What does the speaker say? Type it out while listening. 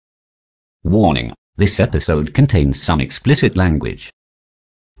Warning: this episode contains some explicit language.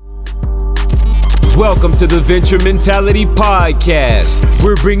 Welcome to the Venture Mentality Podcast.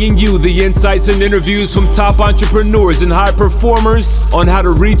 We're bringing you the insights and interviews from top entrepreneurs and high performers on how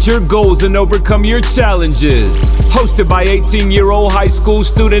to reach your goals and overcome your challenges. Hosted by 18-year-old high school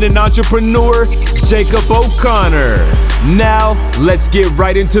student and entrepreneur, Jacob O'Connor. Now, let's get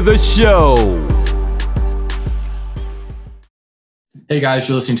right into the show. Hey guys,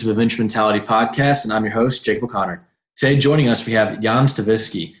 you're listening to the Venture Mentality Podcast, and I'm your host, Jacob O'Connor. Today, joining us, we have Jan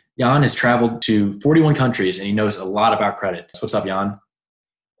Stavisski. Jan has traveled to 41 countries, and he knows a lot about credit. So what's up, Jan?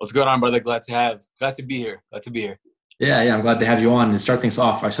 What's going on, brother? Glad to be here. Yeah, I'm glad to have you on. And to start things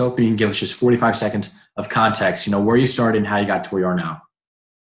off, I was hoping you can give us just 45 seconds of context, where you started and how you got to where you are now.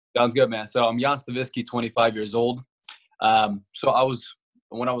 Sounds good, man. So I'm Jan Stavisski, 25 years old. When I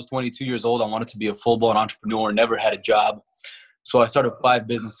was 22 years old, I wanted to be a full-blown entrepreneur, never had a job. So I started 5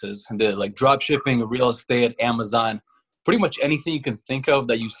 businesses and did like drop shipping, real estate, Amazon, pretty much anything you can think of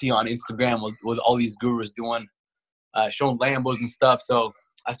that you see on Instagram with all these gurus doing, showing Lambos and stuff. So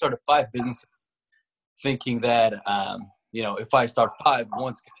I started 5 businesses thinking that, if I start 5,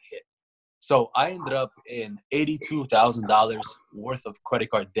 one's going to hit. So I ended up in $82,000 worth of credit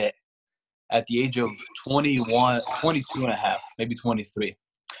card debt at the age of 21, 22 and a half, maybe 23.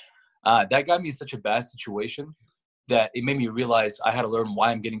 That got me in such a bad situation that it made me realize I had to learn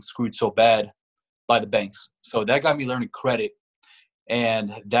why I'm getting screwed so bad by the banks. So that got me learning credit,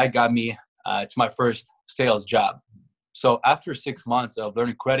 and that got me to my first sales job. So after 6 months of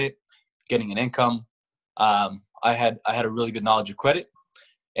learning credit, getting an income, I had a really good knowledge of credit,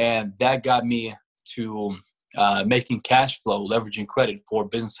 and that got me to making cash flow, leveraging credit for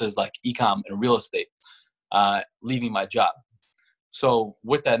businesses like e-com and real estate, leaving my job. So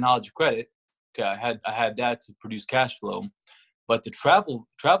with that knowledge of credit, I had that to produce cash flow, but the travel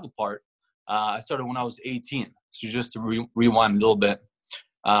part, I started when I was 18. So just to rewind a little bit,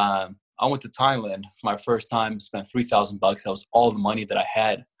 I went to Thailand for my first time, spent $3,000. That was all the money that I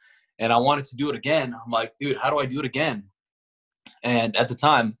had. And I wanted to do it again. I'm like, dude, how do I do it again? And at the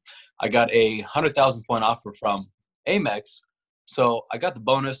time, I got a 100,000 point offer from Amex. So I got the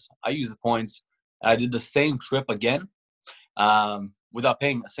bonus. I used the points. And I did the same trip again without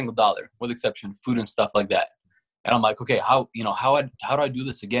paying a single dollar, with exception food and stuff like that. And I'm like, okay, how do I do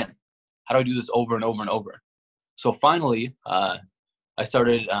this again? How do I do this over and over and over? So finally, I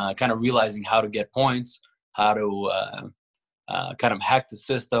started kind of realizing how to get points, how to kind of hack the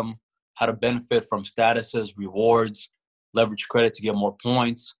system, how to benefit from statuses, rewards, leverage credit to get more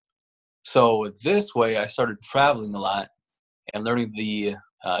points. So this way, I started traveling a lot and learning the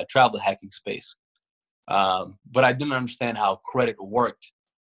travel hacking space. But I didn't understand how credit worked.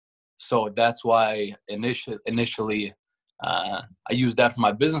 So that's why initially I used that for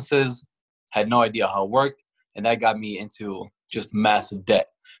my businesses, had no idea how it worked, and that got me into just massive debt.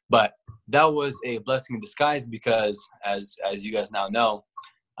 But that was a blessing in disguise because, as you guys now know,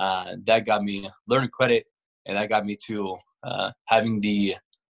 that got me learning credit, and that got me to having the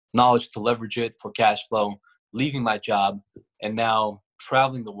knowledge to leverage it for cash flow, leaving my job, and now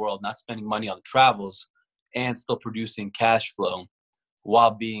traveling the world, not spending money on travels, and still producing cash flow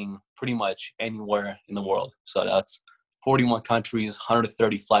while being pretty much anywhere in the world. So that's 41 countries,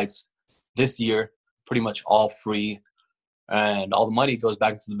 130 flights this year, pretty much all free. And all the money goes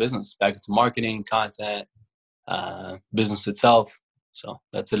back into the business, back into marketing, content, business itself. So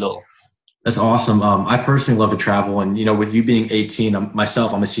that's a little. That's awesome. I personally love to travel. And, with you being 18, I'm a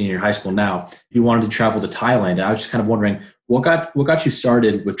senior in high school now. You wanted to travel to Thailand. And I was just kind of wondering, what got you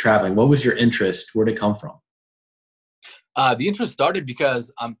started with traveling? What was your interest? Where did it come from? The interest started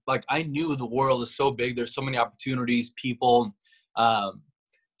because I knew the world is so big. There's so many opportunities, people.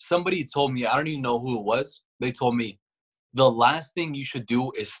 Somebody told me, I don't even know who it was. They told me the last thing you should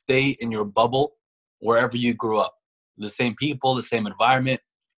do is stay in your bubble wherever you grew up. The same people, the same environment.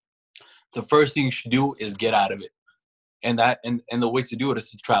 The first thing you should do is get out of it. And the way to do it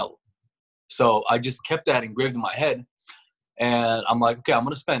is to travel. So I just kept that engraved in my head. And I'm like, okay, I'm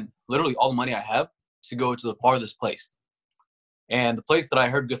going to spend literally all the money I have to go to the farthest place. And the place that I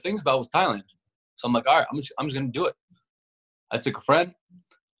heard good things about was Thailand. So I'm like, all right, I'm just going to do it. I took a friend.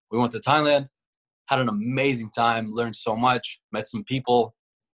 We went to Thailand, had an amazing time, learned so much, met some people.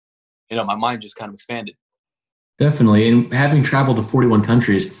 My mind just kind of expanded. Definitely. And having traveled to 41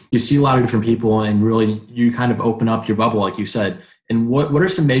 countries, you see a lot of different people, and really you kind of open up your bubble, like you said. And what are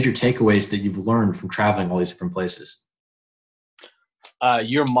some major takeaways that you've learned from traveling all these different places?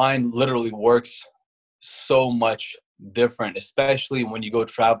 Your mind literally works so much different, especially when you go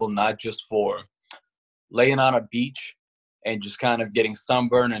travel, not just for laying on a beach and just kind of getting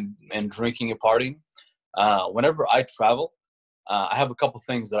sunburned and drinking and partying. Whenever I travel, I have a couple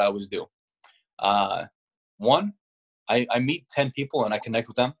things that I always do. One, I meet 10 people and I connect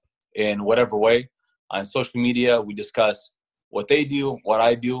with them in whatever way. On social media, we discuss what they do, what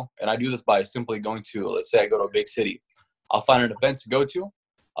I do, and I do this by simply going to, let's say I go to a big city. I'll find an event to go to.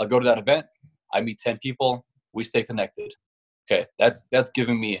 I'll go to that event. I meet 10 people. We stay connected. Okay, that's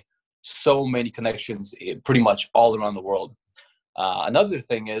giving me so many connections pretty much all around the world. Another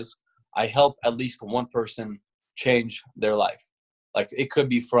thing is I help at least one person change their life. Like it could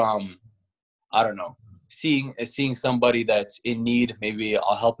be from, I don't know, seeing somebody that's in need. Maybe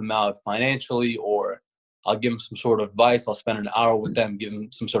I'll help them out financially, or I'll give them some sort of advice. I'll spend an hour with them, give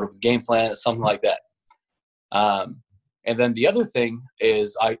them some sort of game plan, something like that. And then the other thing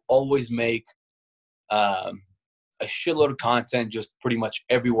is I always make a shitload of content just pretty much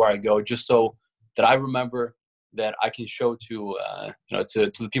everywhere I go, just so that I remember, that I can show to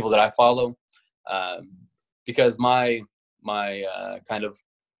to the people that I follow, because my kind of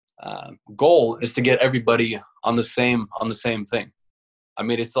goal is to get everybody on the same thing. I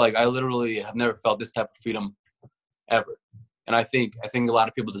mean, it's like I literally have never felt this type of freedom ever, and I think a lot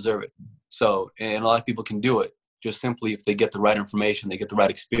of people deserve it. So, and a lot of people can do it just simply if they get the right information, they get the right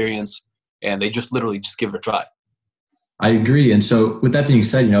experience, and they just literally just give it a try. I agree. And so with that being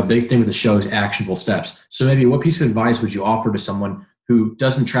said, a big thing with the show is actionable steps. So maybe what piece of advice would you offer to someone who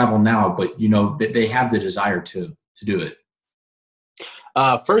doesn't travel now, but they have the desire to do it?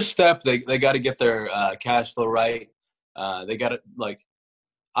 First step, they got to get their cash flow right. They got to,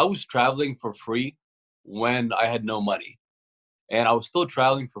 I was traveling for free when I had no money, and I was still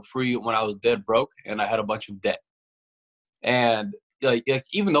traveling for free when I was dead broke and I had a bunch of debt. And like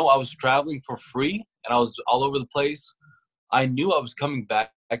even though I was traveling for free and I was all over the place, I knew I was coming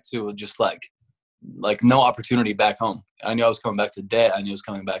back to just like no opportunity back home. I knew I was coming back to debt. I knew I was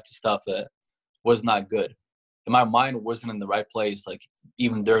coming back to stuff that was not good. And my mind wasn't in the right place, like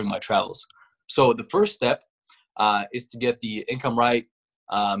even during my travels. So the first step is to get the income right.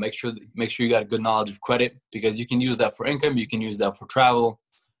 Make sure you got a good knowledge of credit, because you can use that for income. You can use that for travel.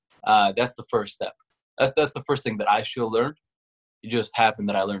 That's the first step. That's the first thing that I should have learned. It just happened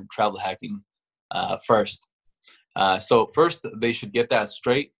that I learned travel hacking first. So first, they should get that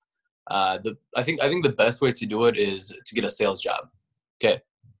straight. I think the best way to do it is to get a sales job. Okay,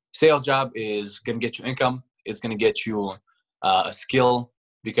 sales job is going to get you income. It's going to get you a skill,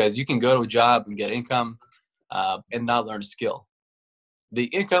 because you can go to a job and get income and not learn a skill. The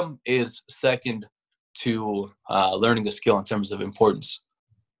income is second to learning a skill in terms of importance.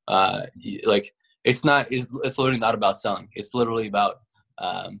 It's literally not about selling. It's literally about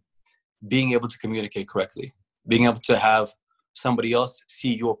being able to communicate correctly, being able to have somebody else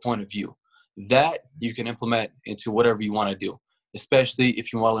see your point of view. That you can implement into whatever you want to do, especially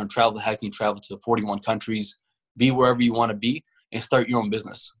if you want to learn travel hacking, travel to 41 countries, be wherever you want to be, and start your own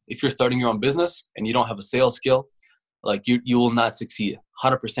business. If you're starting your own business and you don't have a sales skill, you will not succeed.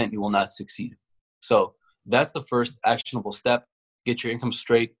 100% you will not succeed. So that's the first actionable step. Get your income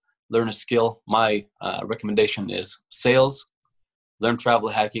straight, learn a skill. My recommendation is sales, learn travel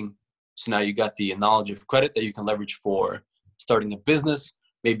hacking. So now you got the knowledge of credit that you can leverage for starting a business,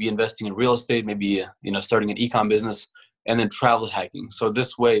 maybe investing in real estate, maybe starting an e-com business, and then travel hacking. So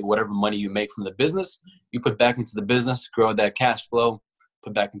this way, whatever money you make from the business, you put back into the business, grow that cash flow,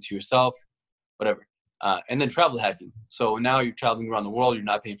 put back into yourself, whatever. And then travel hacking. So now you're traveling around the world. You're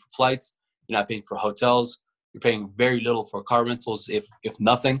not paying for flights. You're not paying for hotels. You're paying very little for car rentals, if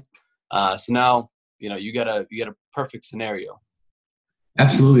nothing. So now you got a perfect scenario.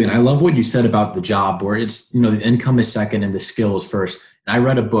 Absolutely. And I love what you said about the job, where it's, the income is second and the skill is first. And I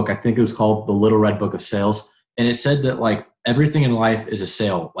read a book, I think it was called The Little Red Book of Sales. And it said that everything in life is a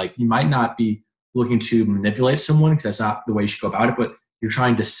sale. You might not be looking to manipulate someone, because that's not the way you should go about it, but you're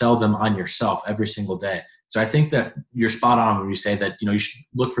trying to sell them on yourself every single day. So I think that you're spot on when you say that, you should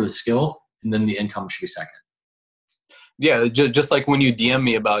look for the skill and then the income should be second. Yeah. Just like when you DM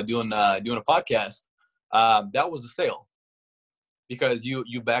me about doing a podcast, that was a sale. Because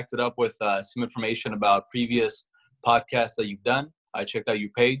you backed it up with some information about previous podcasts that you've done. I checked out your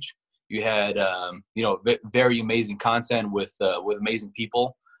page. You had very amazing content with amazing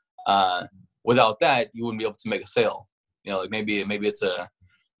people. Without that, you wouldn't be able to make a sale. Maybe it's the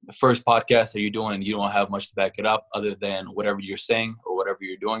first podcast that you're doing and you don't have much to back it up other than whatever you're saying or whatever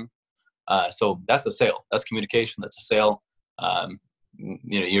you're doing. So that's a sale. That's communication. That's a sale.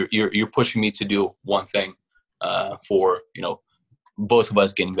 You're pushing me to do one thing for both of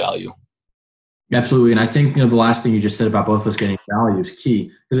us getting value. Absolutely. And I think, the last thing you just said about both of us getting value is key,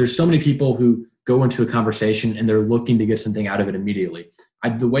 because there's so many people who go into a conversation and they're looking to get something out of it immediately.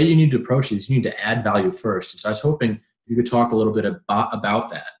 The way you need to approach this, you need to add value first. And so I was hoping you could talk a little bit about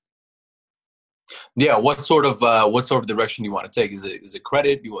that. Yeah. What sort of direction do you want to take? Is it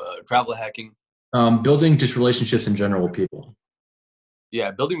credit? Travel hacking? Building just relationships in general with people.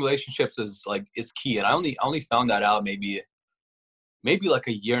 Yeah. Building relationships is key. And I only found that out maybe like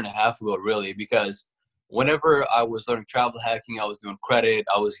a year and a half ago, really, because whenever I was learning travel hacking, I was doing credit,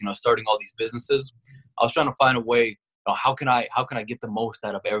 I was, starting all these businesses. I was trying to find a way, how can I get the most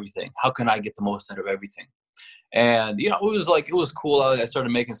out of everything? How can I get the most out of everything? And, it was cool. I started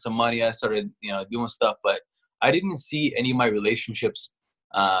making some money. I started, doing stuff, but I didn't see any of my relationships,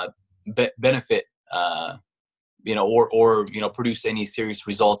 benefit, or produce any serious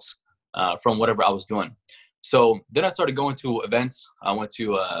results, from whatever I was doing. So then I started going to events. I went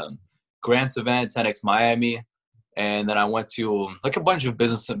to Grant's event, 10X Miami, and then I went to a bunch of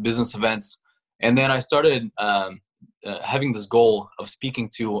business events. And then I started having this goal of speaking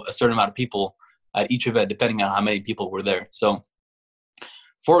to a certain amount of people at each event, depending on how many people were there. So,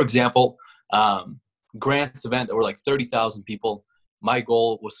 for example, Grant's event, there were 30,000 people. My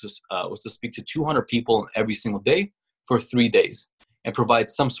goal was to speak to 200 people every single day for 3 days and provide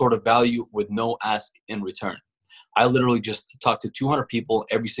some sort of value with no ask in return. I literally just talked to 200 people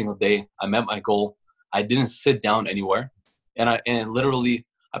every single day. I met my goal. I didn't sit down anywhere. And literally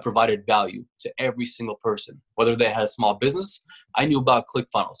I provided value to every single person, whether they had a small business. I knew about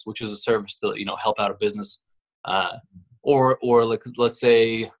ClickFunnels, which is a service to, help out a business. Or let's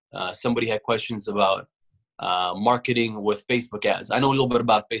say somebody had questions about marketing with Facebook ads. I know a little bit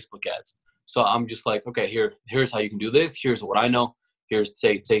about Facebook ads. So I'm just okay, here's how you can do this. Here's what I know. Here's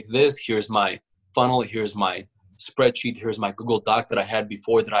take this. Here's my funnel. Here's my spreadsheet. Here's my Google Doc that I had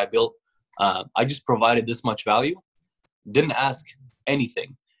before that I built. I just provided this much value. Didn't ask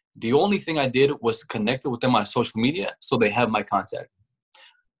anything. The only thing I did was connect with them on social media so they have my contact.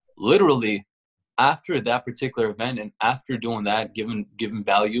 Literally, after that particular event and after doing that, giving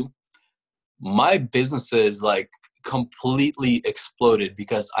value, my businesses completely exploded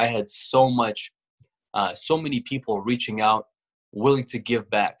because I had so many people reaching out, willing to give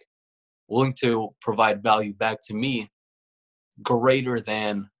back, willing to provide value back to me greater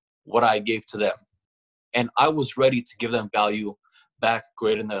than what I gave to them. And I was ready to give them value back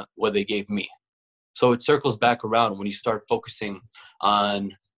greater than what they gave me. So it circles back around when you start focusing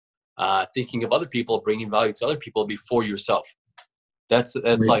on thinking of other people, bringing value to other people before yourself. That's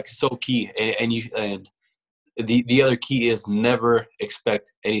so key. And the other key is never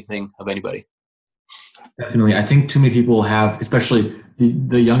expect anything of anybody. Definitely. I think too many people have, especially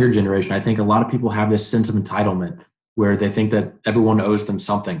the younger generation, I think a lot of people have this sense of entitlement where they think that everyone owes them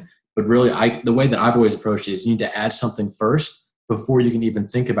something. But really, the way that I've always approached it is you need to add something first before you can even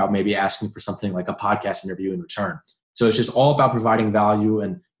think about maybe asking for something like a podcast interview in return. So it's just all about providing value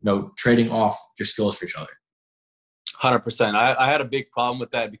and trading off your skills for each other. 100%. I had a big problem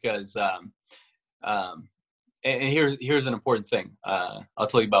with that because, and here's an important thing. I'll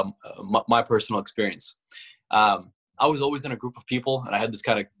tell you about my personal experience. I was always in a group of people, and I had this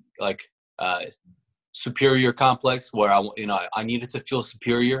kind of superior complex where I needed to feel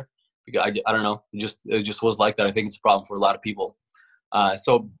superior because I don't know, it just was like that. I think it's a problem for a lot of people.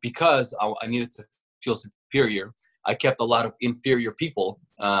 So because I needed to feel superior, I kept a lot of inferior people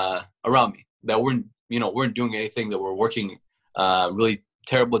around me that weren't doing anything, that were working really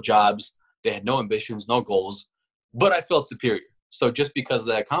terrible jobs. They had no ambitions, no goals, but I felt superior. So just because of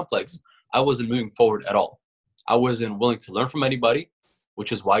that complex, I wasn't moving forward at all. I wasn't willing to learn from anybody,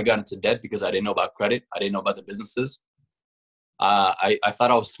 which is why I got into debt, because I didn't know about credit. I didn't know about the businesses. I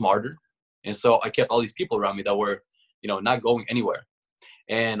thought I was smarter. And so I kept all these people around me that were, not going anywhere.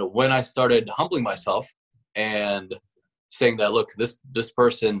 And when I started humbling myself and saying that, look, this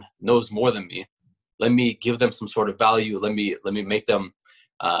person knows more than me, let me give them some sort of value. Let me make them,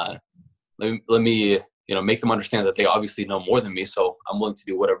 let me make them understand that they obviously know more than me. So I'm willing to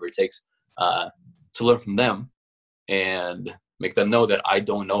do whatever it takes to learn from them and make them know that I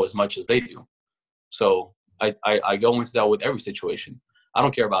don't know as much as they do. So I go into that with every situation. I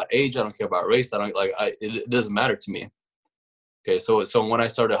don't care about age. I don't care about race. It doesn't matter to me. Okay. So when I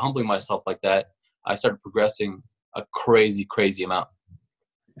started humbling myself like that, I started progressing a crazy amount.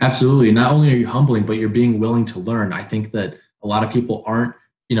 Absolutely. Not only are you humbling, but you're being willing to learn. I think that a lot of people aren't,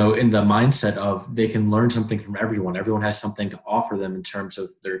 in the mindset of they can learn something from everyone. Everyone has something to offer them in terms of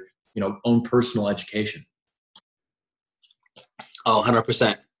their, own personal education. Oh,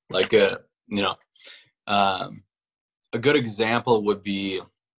 100%. A good example would be,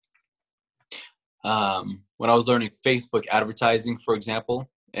 when I was learning Facebook advertising, for example,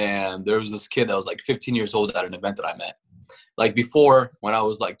 and there was this kid that was like 15 years old at an event that I met. Like before, when I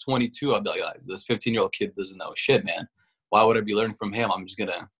was like 22, I'd be like, this 15-year-old kid doesn't know shit, man. Why would I be learning from him? I'm just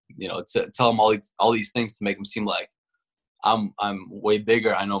gonna, tell him all these things to make him seem like I'm way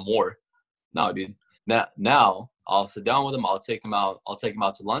bigger. I know more. No, dude. Now I'll sit down with him. I'll take him out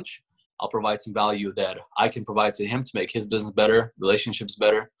to lunch. I'll provide some value that I can provide to him to make his business better, relationships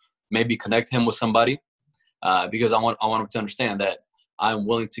better, maybe connect him with somebody, because I want him to understand that I'm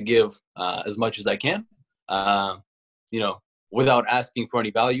willing to give as much as I can, without asking for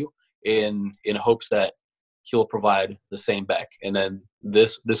any value, in hopes that he'll provide the same back. And then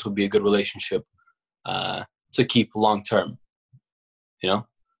this would be a good relationship to keep long term,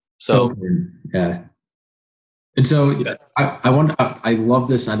 So yeah. And so I love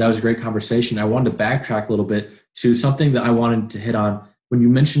this, and that was a great conversation. I wanted to backtrack a little bit to something that I wanted to hit on when you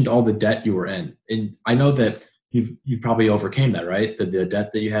mentioned all the debt you were in. And I know that you've probably overcame that, right? The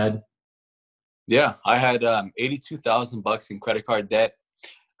debt that you had. Yeah, I had $82,000 in credit card debt.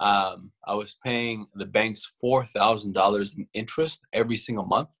 I was paying the banks $4,000 in interest every single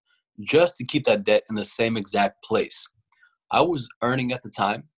month just to keep that debt in the same exact place. I was earning at the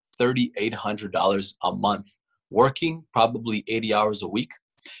time $3,800 a month, working probably 80 hours a week.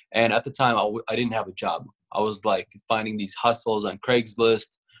 And at the time, I didn't have a job. I was like finding these hustles on Craigslist,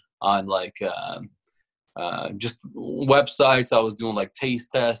 on like just websites. I was doing like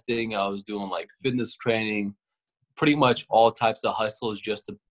taste testing. I was doing like fitness training, pretty much all types of hustles just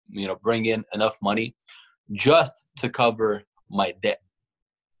to, bring in enough money just to cover my debt.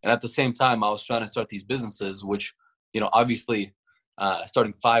 And at the same time, I was trying to start these businesses, which, obviously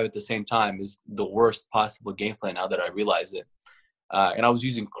starting 5 at the same time is the worst possible game plan now that I realize it. And I was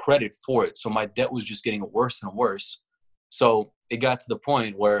using credit for it. So my debt was just getting worse and worse. So it got to the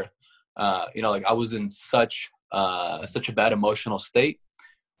point where, I was in such a bad emotional state.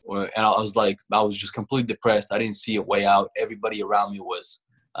 And I was just completely depressed. I didn't see a way out. Everybody around me was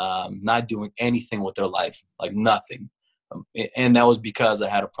not doing anything with their life, like nothing. And that was because I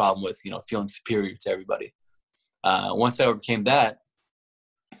had a problem with, feeling superior to everybody. Once I overcame that,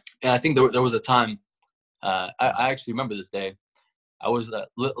 and I think there was a time, I actually remember this day. I was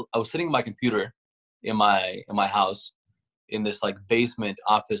sitting at my computer in my house in this like basement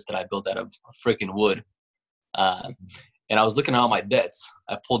office that I built out of freaking wood. And I was looking at all my debts.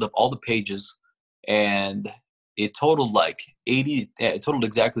 I pulled up all the pages, and it totaled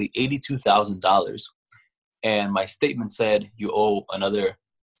exactly $82,000. And my statement said, you owe another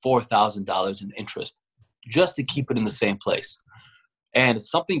 $4,000 in interest just to keep it in the same place. And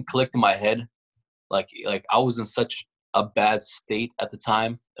something clicked in my head. Like I was in such a bad state at the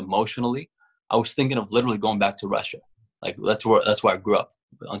time emotionally. I was thinking of literally going back to Russia. Like that's where I grew up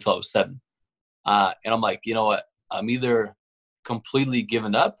until I was 7. And I'm like, you know what? I'm either completely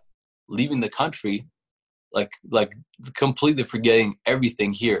giving up, leaving the country, like completely forgetting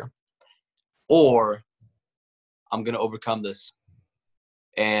everything here, or I'm going to overcome this.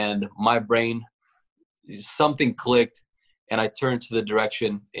 And my brain, something clicked, and I turned to the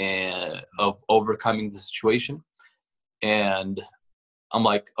direction of overcoming the situation. And I'm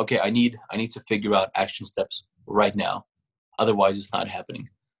like, okay, I need to figure out action steps right now. Otherwise, it's not happening.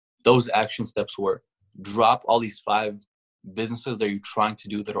 Those action steps were drop all these 5 businesses that you're trying to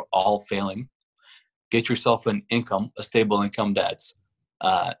do that are all failing. Get yourself an income, a stable income that's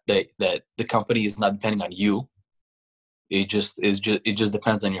that the company is not depending on you. It just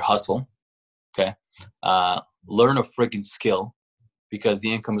depends on your hustle. Okay. Learn a freaking skill, because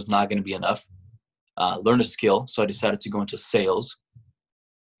the income is not going to be enough. Learn a skill. So I decided to go into sales.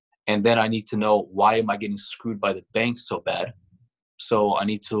 And then I need to know, why am I getting screwed by the banks so bad? So I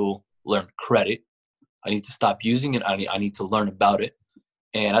need to learn credit. I need to stop using it. I need to learn about it.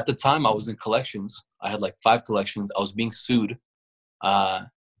 And at the time, I was in collections. I had like 5 collections. I was being sued. They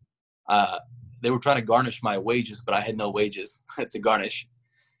were trying to garnish my wages, but I had no wages to garnish.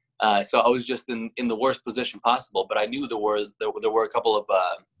 So I was just in the worst position possible. But I knew there were a couple of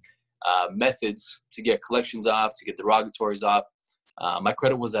methods to get collections off, to get derogatories off. My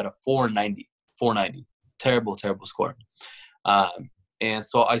credit was at a 490, terrible score. And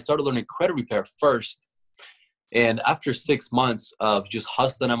so I started learning credit repair first. And after 6 months of just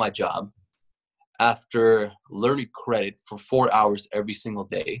hustling at my job, after learning credit for 4 hours every single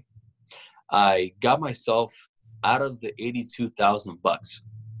day, I got myself out of the $82,000.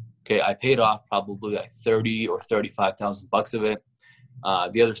 Okay, I paid off probably like $30,000 or $35,000 of it.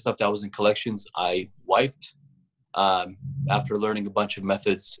 The other stuff that was in collections, I wiped. After learning a bunch of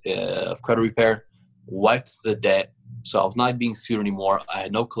methods of credit repair, wiped the debt. So I was not being sued anymore. I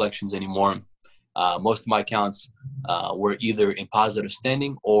had no collections anymore. Most of my accounts were either in positive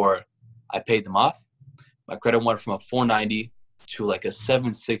standing or I paid them off. My credit went from a 490 to like a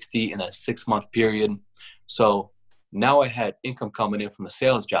 760 in a 6-month period. So now I had income coming in from a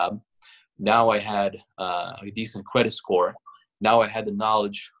sales job. Now I had a decent credit score. Now I had the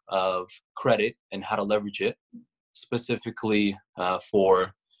knowledge of credit and how to leverage it, specifically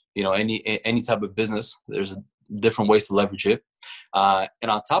for any type of business. There's different ways to leverage it. And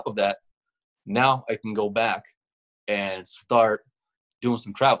on top of that, now I can go back and start doing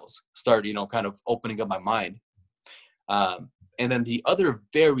some travels, start, kind of opening up my mind. And then the other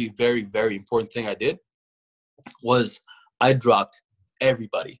very, very, very important thing I did was I dropped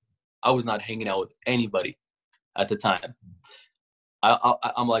everybody. I was not hanging out with anybody at the time.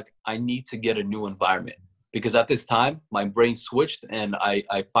 I'm like, I need to get a new environment, because at this time my brain switched and I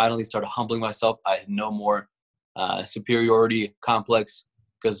finally started humbling myself. I had no more superiority complex,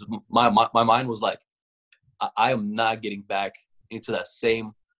 because my mind was like, I am not getting back into that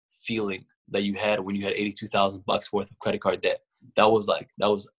same feeling that you had when you had $82,000 worth of credit card debt. That was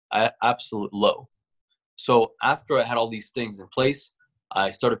absolute low. So after I had all these things in place,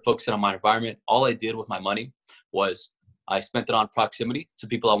 I started focusing on my environment. All I did with my money was I spent it on proximity to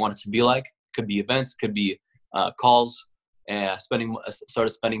people I wanted to be like. Could be events, could be calls, and I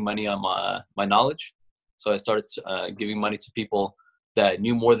started spending money on my knowledge. So I started giving money to people that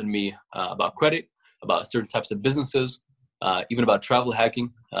knew more than me about credit, about certain types of businesses, even about travel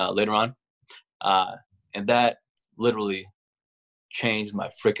hacking later on. And that literally changed my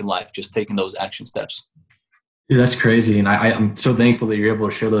freaking life, just taking those action steps. Dude, that's crazy. And I'm so thankful that you're able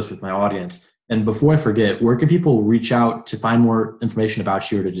to share those with my audience. And before I forget, where can people reach out to find more information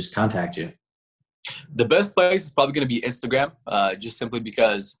about you or to just contact you? The best place is probably going to be Instagram, just simply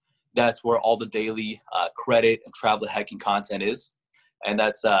because that's where all the daily credit and travel hacking content is. And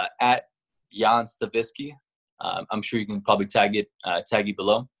that's at Jan Stavisski. I'm sure you can probably tag you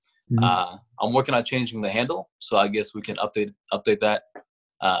below. Mm-hmm. I'm working on changing the handle, so I guess we can update that.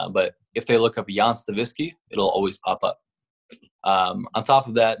 But if they look up Jan Stavisski, it'll always pop up. On top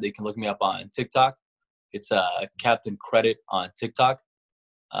of that, they can look me up on TikTok. It's Captain Credit on TikTok.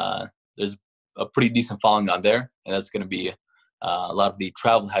 There's a pretty decent following on there, and that's going to be a lot of the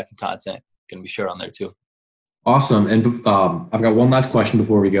travel hacking content going to be shared on there too. Awesome. And I've got one last question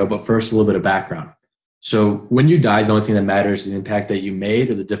before we go, but first a little bit of background. So when you died, the only thing that matters is the impact that you made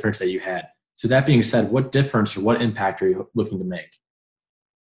or the difference that you had. So that being said, what difference or what impact are you looking to make?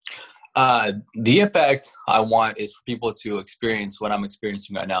 The impact I want is for people to experience what I'm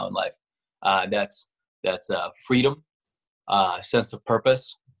experiencing right now in life. That's freedom, sense of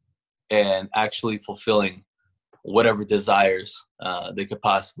purpose, and actually fulfilling whatever desires they could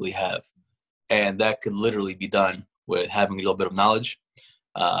possibly have. And that could literally be done with having a little bit of knowledge,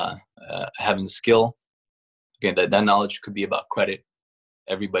 having the skill. Again, that knowledge could be about credit.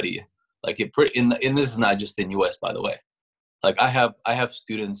 Everybody, and this is not just in US, by the way. Like I have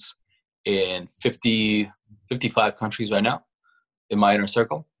students in 55 countries right now in my inner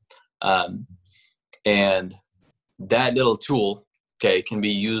circle. And that little tool, can be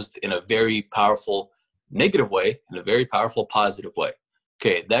used in a very powerful negative way and a very powerful positive way.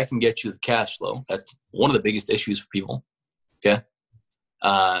 Okay, that can get you the cash flow. That's one of the biggest issues for people. Okay,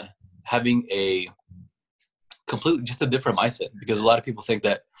 having a completely just a different mindset, because a lot of people think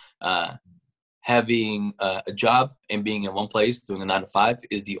that having a job and being in one place doing a 9-to-5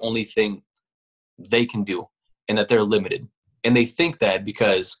 is the only thing they can do, and that they're limited. And they think that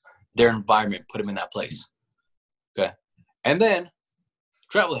because their environment put them in that place. Okay, and then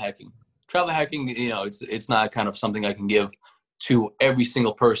travel hacking, it's not kind of something I can give to every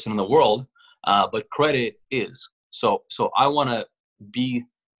single person in the world, but credit is. So I want to be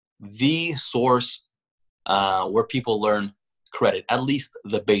the source where people learn credit, at least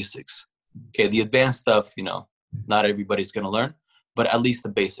the basics. Okay, the advanced stuff, not everybody's going to learn, but at least the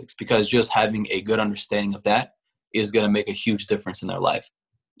basics, because just having a good understanding of that is going to make a huge difference in their life.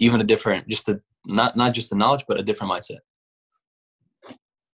 Even a different, not just the knowledge, but a different mindset.